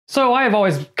So I've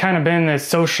always kind of been this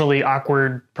socially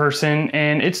awkward person,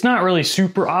 and it's not really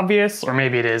super obvious, or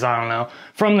maybe it is, I don't know,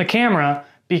 from the camera,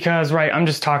 because, right, I'm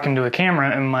just talking to a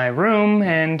camera in my room,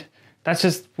 and that's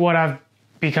just what I've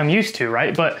become used to,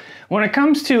 right? But when it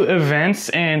comes to events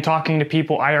and talking to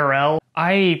people IRL,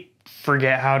 I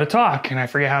forget how to talk, and I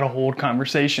forget how to hold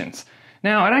conversations.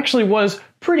 Now, it actually was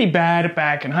pretty bad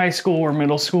back in high school or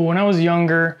middle school when I was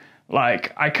younger.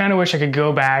 Like, I kind of wish I could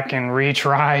go back and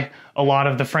retry a lot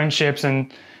of the friendships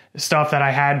and stuff that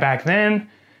I had back then,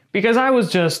 because I was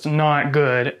just not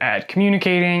good at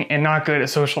communicating and not good at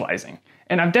socializing.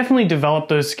 And I've definitely developed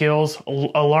those skills.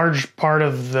 A large part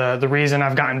of the reason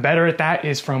I've gotten better at that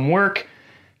is from work,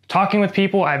 talking with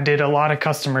people. I did a lot of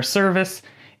customer service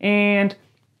and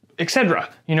etc.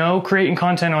 You know, creating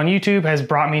content on YouTube has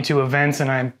brought me to events and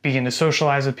I begin to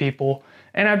socialize with people.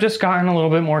 And I've just gotten a little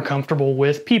bit more comfortable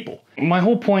with people. My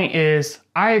whole point is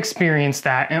I experienced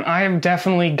that and I have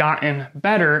definitely gotten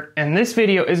better. And this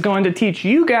video is going to teach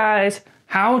you guys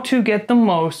how to get the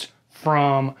most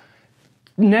from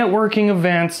networking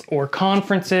events or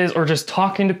conferences or just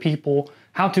talking to people,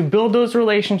 how to build those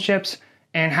relationships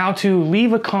and how to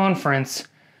leave a conference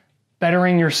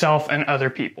bettering yourself and other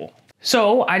people.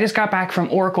 So I just got back from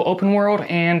Oracle Open World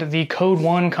and the Code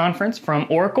One conference from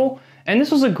Oracle. And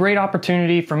this was a great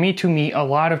opportunity for me to meet a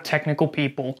lot of technical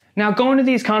people. Now, going to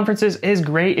these conferences is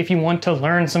great if you want to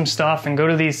learn some stuff and go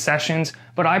to these sessions,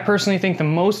 but I personally think the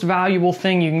most valuable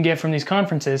thing you can get from these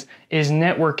conferences is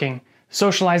networking,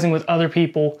 socializing with other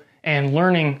people, and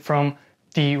learning from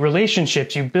the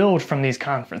relationships you build from these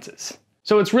conferences.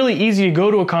 So it's really easy to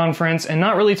go to a conference and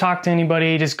not really talk to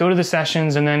anybody, just go to the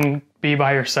sessions and then be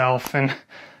by yourself. And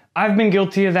I've been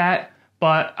guilty of that.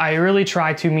 But I really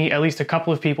try to meet at least a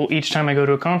couple of people each time I go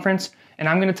to a conference, and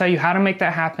I'm going to tell you how to make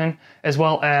that happen, as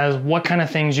well as what kind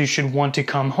of things you should want to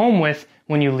come home with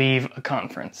when you leave a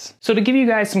conference. So to give you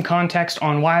guys some context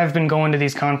on why I've been going to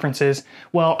these conferences,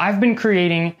 well, I've been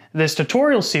creating this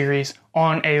tutorial series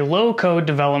on a low-code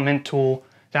development tool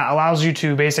that allows you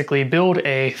to basically build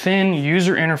a thin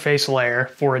user interface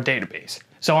layer for a database.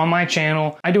 So on my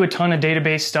channel, I do a ton of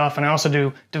database stuff, and I also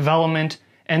do development.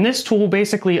 And this tool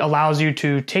basically allows you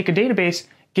to take a database,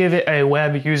 give it a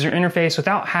web user interface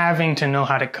without having to know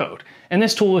how to code. And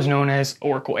this tool is known as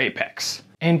Oracle Apex.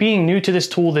 And being new to this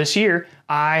tool this year,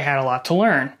 I had a lot to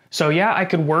learn. So yeah, I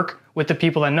could work with the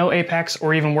people that know Apex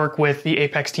or even work with the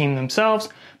Apex team themselves.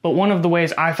 But one of the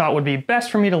ways I thought would be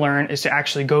best for me to learn is to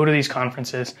actually go to these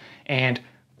conferences and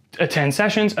attend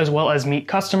sessions, as well as meet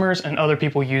customers and other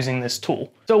people using this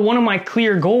tool. So one of my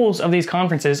clear goals of these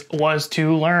conferences was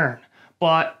to learn.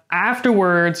 But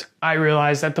afterwards, I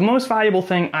realized that the most valuable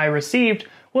thing I received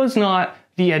was not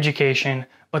the education,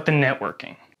 but the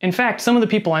networking. In fact, some of the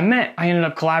people I met, I ended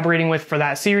up collaborating with for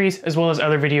that series, as well as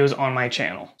other videos on my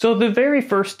channel. So the very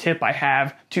first tip I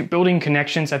have to building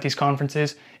connections at these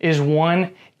conferences is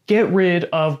one, get rid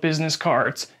of business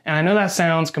cards. And I know that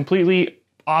sounds completely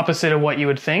opposite of what you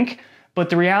would think,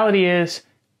 but the reality is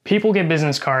people get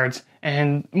business cards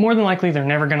and more than likely they're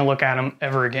never going to look at them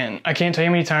ever again. I can't tell you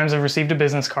how many times I've received a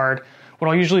business card. What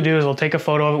I'll usually do is I'll take a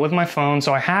photo of it with my phone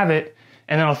so I have it,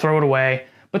 and then I'll throw it away,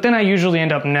 but then I usually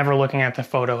end up never looking at the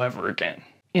photo ever again.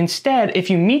 Instead, if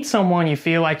you meet someone you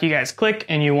feel like you guys click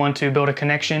and you want to build a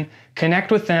connection,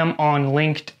 connect with them on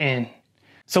LinkedIn.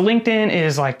 So LinkedIn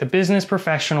is like the business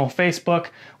professional Facebook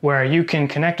where you can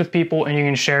connect with people and you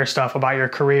can share stuff about your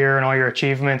career and all your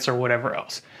achievements or whatever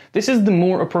else. This is the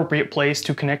more appropriate place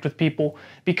to connect with people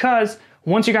because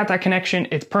once you got that connection,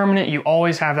 it's permanent. You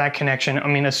always have that connection. I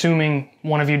mean, assuming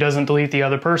one of you doesn't delete the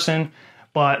other person,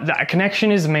 but that connection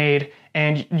is made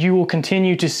and you will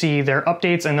continue to see their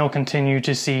updates and they'll continue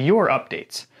to see your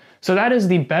updates. So that is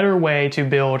the better way to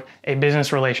build a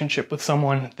business relationship with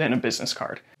someone than a business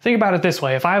card. Think about it this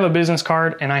way. If I have a business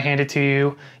card and I hand it to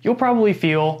you, you'll probably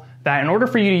feel that in order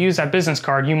for you to use that business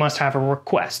card, you must have a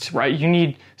request, right? You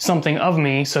need something of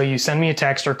me, so you send me a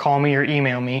text or call me or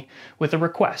email me with a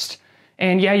request.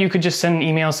 And yeah, you could just send an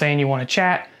email saying you want to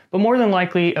chat, but more than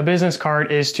likely a business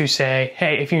card is to say,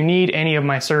 hey, if you need any of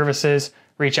my services,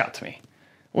 reach out to me.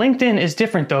 LinkedIn is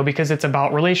different though because it's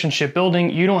about relationship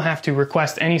building. You don't have to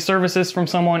request any services from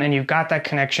someone and you've got that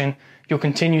connection. You'll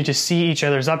continue to see each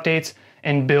other's updates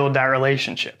and build that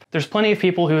relationship. There's plenty of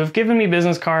people who have given me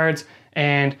business cards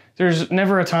and there's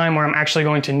never a time where I'm actually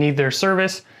going to need their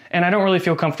service, and I don't really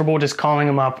feel comfortable just calling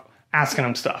them up, asking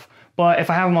them stuff. But if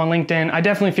I have them on LinkedIn, I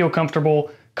definitely feel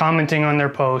comfortable commenting on their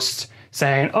posts,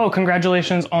 saying, oh,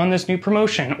 congratulations on this new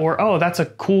promotion, or oh, that's a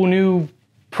cool new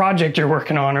project you're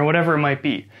working on, or whatever it might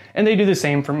be. And they do the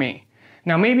same for me.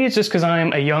 Now, maybe it's just because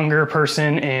I'm a younger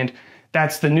person and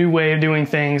that's the new way of doing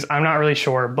things. I'm not really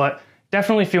sure, but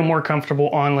definitely feel more comfortable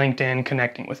on LinkedIn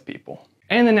connecting with people.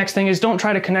 And the next thing is don't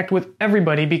try to connect with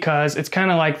everybody, because it's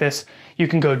kind of like this. You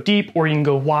can go deep or you can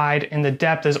go wide, and the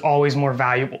depth is always more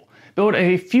valuable. Build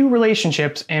a few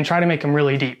relationships and try to make them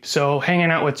really deep. So hanging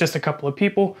out with just a couple of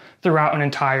people throughout an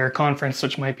entire conference,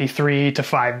 which might be 3 to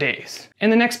 5 days.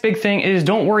 And the next big thing is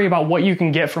don't worry about what you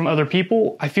can get from other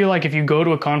people. I feel like if you go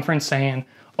to a conference saying,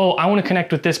 oh, I want to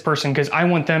connect with this person because I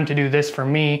want them to do this for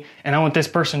me, and I want this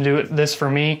person to do this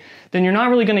for me, then you're not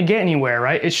really going to get anywhere,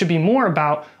 right? It should be more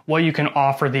about what you can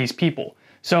offer these people.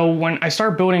 So when I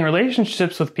start building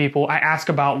relationships with people, I ask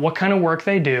about what kind of work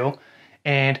they do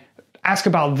and ask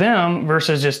about them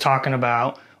versus just talking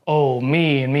about, oh,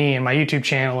 me and my YouTube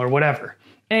channel or whatever.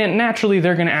 And naturally,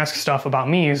 they're going to ask stuff about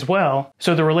me as well.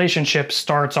 So the relationship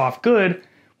starts off good,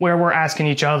 where we're asking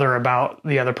each other about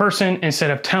the other person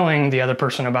instead of telling the other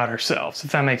person about ourselves,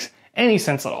 if that makes any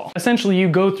sense at all. Essentially, you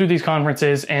go through these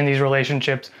conferences and these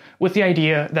relationships with the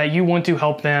idea that you want to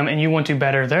help them and you want to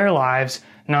better their lives,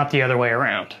 not the other way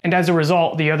around. And as a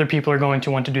result, the other people are going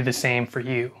to want to do the same for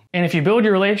you. And if you build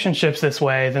your relationships this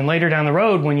way, then later down the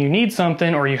road, when you need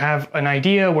something or you have an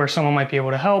idea where someone might be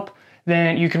able to help,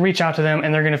 then you can reach out to them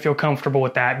and they're going to feel comfortable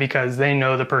with that because they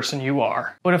know the person you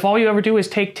are. But if all you ever do is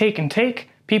take, and take,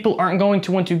 people aren't going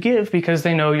to want to give because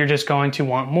they know you're just going to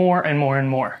want more and more and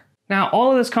more. Now,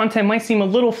 all of this content might seem a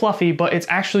little fluffy, but it's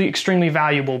actually extremely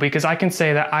valuable because I can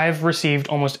say that I've received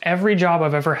almost every job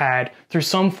I've ever had through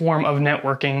some form of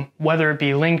networking, whether it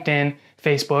be LinkedIn,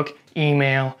 Facebook,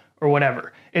 email, or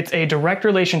whatever. It's a direct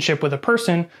relationship with a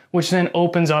person, which then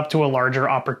opens up to a larger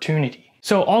opportunity.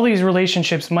 So all these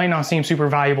relationships might not seem super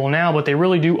valuable now, but they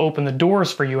really do open the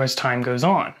doors for you as time goes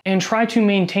on. And try to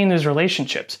maintain those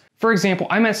relationships. For example,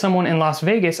 I met someone in Las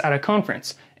Vegas at a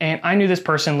conference, and I knew this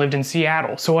person lived in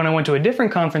Seattle. So when I went to a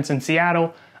different conference in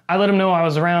Seattle, I let him know I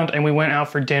was around and we went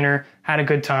out for dinner, had a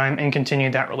good time, and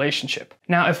continued that relationship.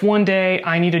 Now, if one day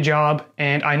I need a job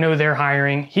and I know they're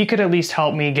hiring, he could at least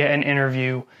help me get an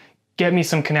interview, get me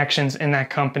some connections in that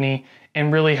company,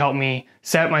 and really help me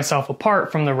set myself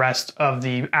apart from the rest of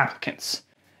the applicants.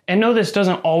 And no, this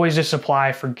doesn't always just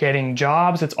apply for getting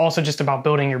jobs. It's also just about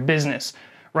building your business,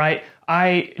 right?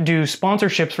 I do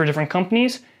sponsorships for different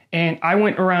companies, and I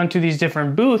went around to these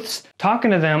different booths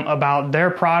talking to them about their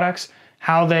products,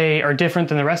 how they are different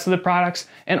than the rest of the products,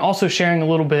 and also sharing a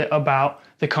little bit about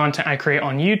the content I create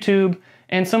on YouTube.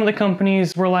 And some of the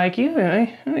companies were like, yeah,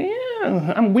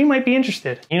 we might be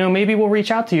interested. You know, maybe we'll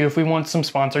reach out to you if we want some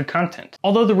sponsored content.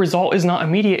 Although the result is not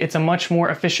immediate, it's a much more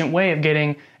efficient way of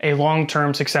getting a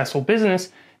long-term successful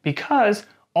business because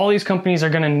all these companies are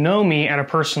going to know me at a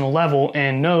personal level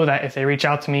and know that if they reach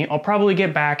out to me, I'll probably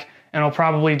get back and I'll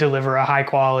probably deliver a high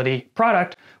quality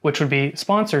product, which would be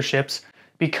sponsorships,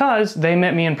 because they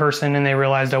met me in person and they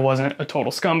realized I wasn't a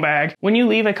total scumbag. When you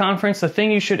leave a conference, the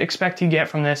thing you should expect to get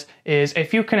from this is a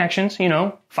few connections,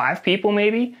 5 people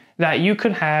maybe, that you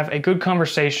could have a good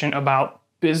conversation about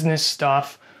business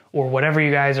stuff or whatever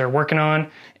you guys are working on.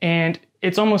 And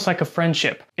it's almost like a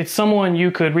friendship. It's someone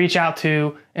you could reach out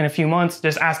to in a few months,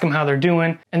 just ask them how they're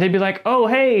doing, and they'd be like, oh,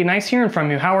 hey, nice hearing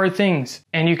from you. How are things?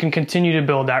 And you can continue to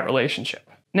build that relationship.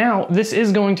 Now, this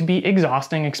is going to be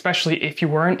exhausting, especially if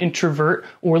you are an introvert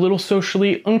or a little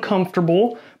socially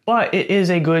uncomfortable, but it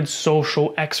is a good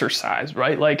social exercise,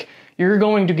 right? Like, you're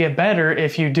going to get better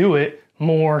if you do it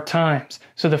more times.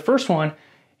 So the first one,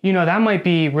 that might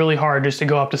be really hard just to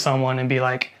go up to someone and be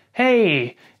like,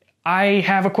 hey, I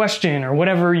have a question, or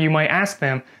whatever you might ask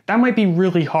them. That might be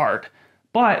really hard.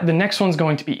 But the next one's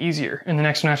going to be easier, and the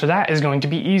next one after that is going to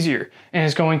be easier, and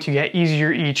it's going to get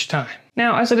easier each time.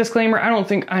 Now, as a disclaimer, I don't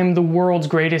think I'm the world's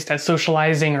greatest at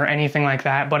socializing or anything like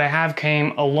that, but I have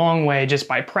came a long way just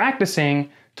by practicing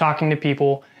talking to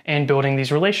people and building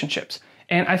these relationships.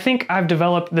 And I think I've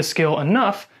developed the skill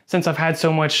enough since I've had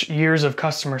so much years of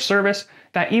customer service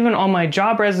that even on my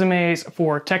job resumes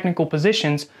for technical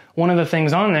positions, one of the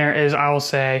things on there is I will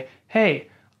say, hey,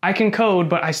 I can code,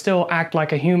 but I still act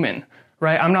like a human,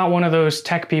 right? I'm not one of those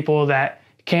tech people that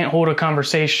can't hold a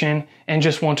conversation and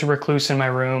just want to recluse in my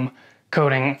room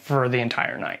coding for the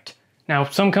entire night. Now,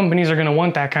 some companies are going to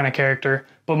want that kind of character,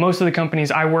 but most of the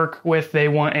companies I work with, they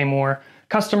want a more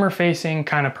customer-facing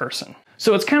kind of person.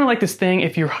 So it's kind of like this thing,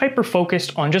 if you're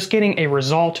hyper-focused on just getting a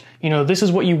result, this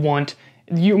is what you want,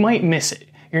 you might miss it.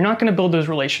 You're not going to build those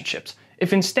relationships.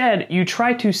 If instead you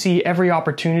try to see every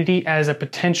opportunity as a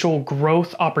potential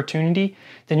growth opportunity,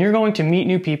 then you're going to meet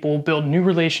new people, build new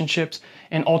relationships,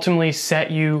 and ultimately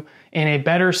set you in a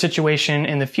better situation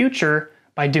in the future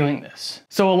by doing this.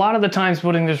 So a lot of the times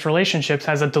building these relationships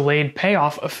has a delayed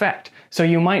payoff effect. So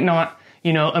you might not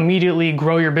immediately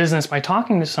grow your business by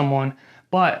talking to someone,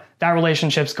 but that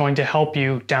relationship's going to help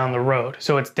you down the road.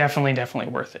 So it's definitely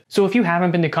worth it. So if you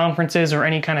haven't been to conferences or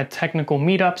any kind of technical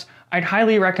meetups, I'd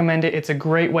highly recommend it. It's a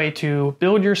great way to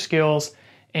build your skills,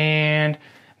 and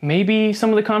maybe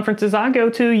some of the conferences I go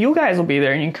to, you guys will be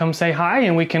there and you can come say hi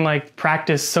and we can like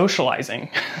practice socializing.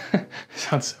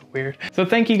 Sounds so weird. So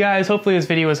thank you guys. Hopefully this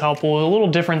video was helpful. A little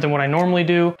different than what I normally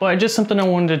do, but just something I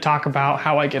wanted to talk about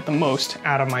how I get the most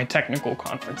out of my technical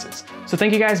conferences. So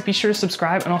thank you guys. Be sure to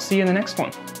subscribe and I'll see you in the next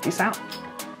one. Peace out.